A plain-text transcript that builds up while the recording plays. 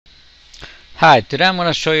Hi, today I'm going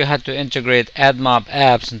to show you how to integrate adMob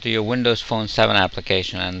apps into your Windows Phone 7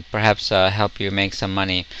 application and perhaps help you make some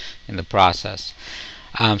money in the process.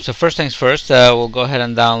 So first things first, we'll go ahead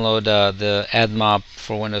and download the adMob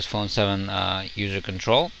for Windows Phone 7 user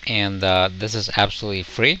control, and this is absolutely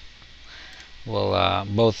free. We'll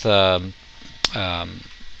both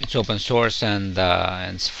it's open source and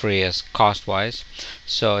it's free as cost-wise.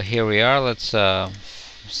 So here we are. Let's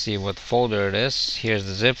see what folder it is. Here's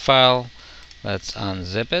the zip file. Let's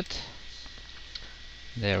unzip it.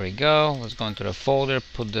 There we go. Let's go into the folder,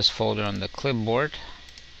 put this folder on the clipboard.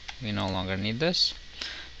 We no longer need this.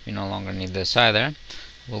 We no longer need this either.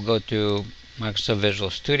 We'll go to Microsoft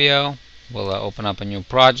Visual Studio. We'll open up a new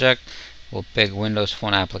project. We'll pick Windows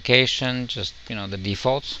Phone application, just the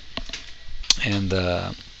defaults, and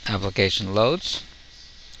the application loads.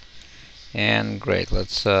 And great.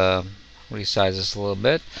 Let's resize this a little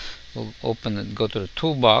bit. We'll open it. Go to the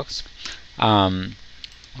toolbox.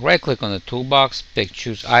 Right click on the toolbox, pick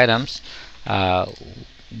choose items,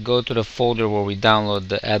 go to the folder where we download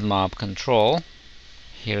the adMob control.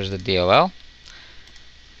 Here's the DLL,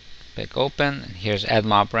 pick open, and here's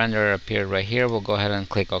adMob render appeared right here. We'll go ahead and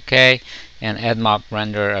click OK, and adMob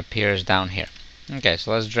render appears down here. Okay,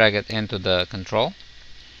 so let's drag it into the control,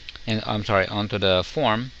 and onto the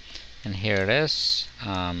form, and here it is.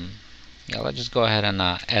 Yeah, let's just go ahead and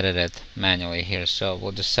edit it manually here. So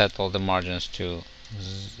we'll just set all the margins to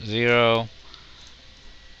 0.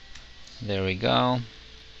 There we go.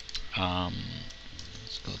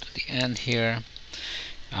 Let's go to the end here.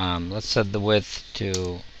 Let's set the width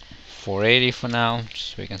to 480 for now,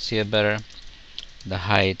 so we can see it better. The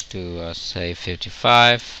height to say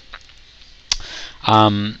 55.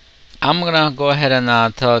 I'm gonna go ahead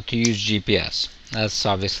and tell it to use GPS. That's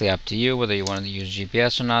obviously up to you whether you want to use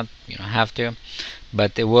GPS or not. You don't have to,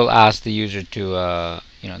 but it will ask the user to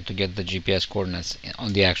to get the GPS coordinates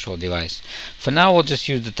on the actual device. For now, we'll just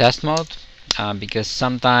use the test mode because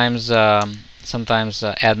sometimes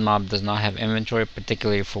adMob does not have inventory,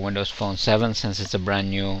 particularly for Windows Phone 7, since it's a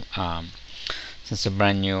brand new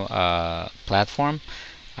platform.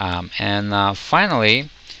 And finally,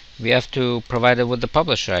 we have to provide it with the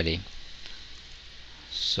publisher ID.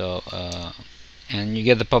 So and you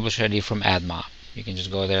get the publisher ID from adMob. You can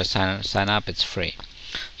just go there, sign up. It's free.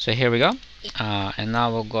 So here we go. And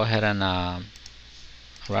now we'll go ahead and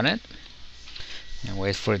run it and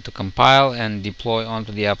wait for it to compile and deploy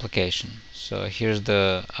onto the application. So here's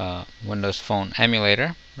the Windows Phone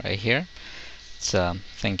emulator right here. It's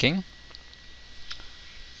thinking.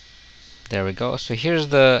 There we go. So here's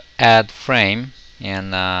the add frame,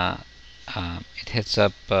 and it hits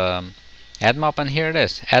up adMob, and here it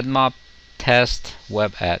is, adMob test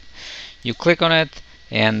web ad. You click on it,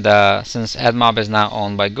 and since adMob is now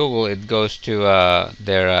owned by Google, it goes to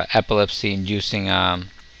their epilepsy-inducing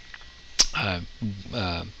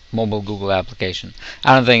mobile Google application.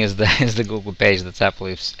 I don't think it's the Google page that's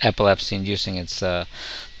epilepsy-inducing. It's the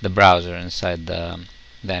browser inside the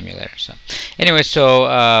emulator. So anyway,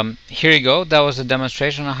 so here you go. That was a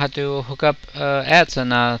demonstration on how to hook up ads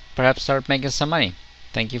and perhaps start making some money.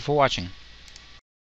 Thank you for watching.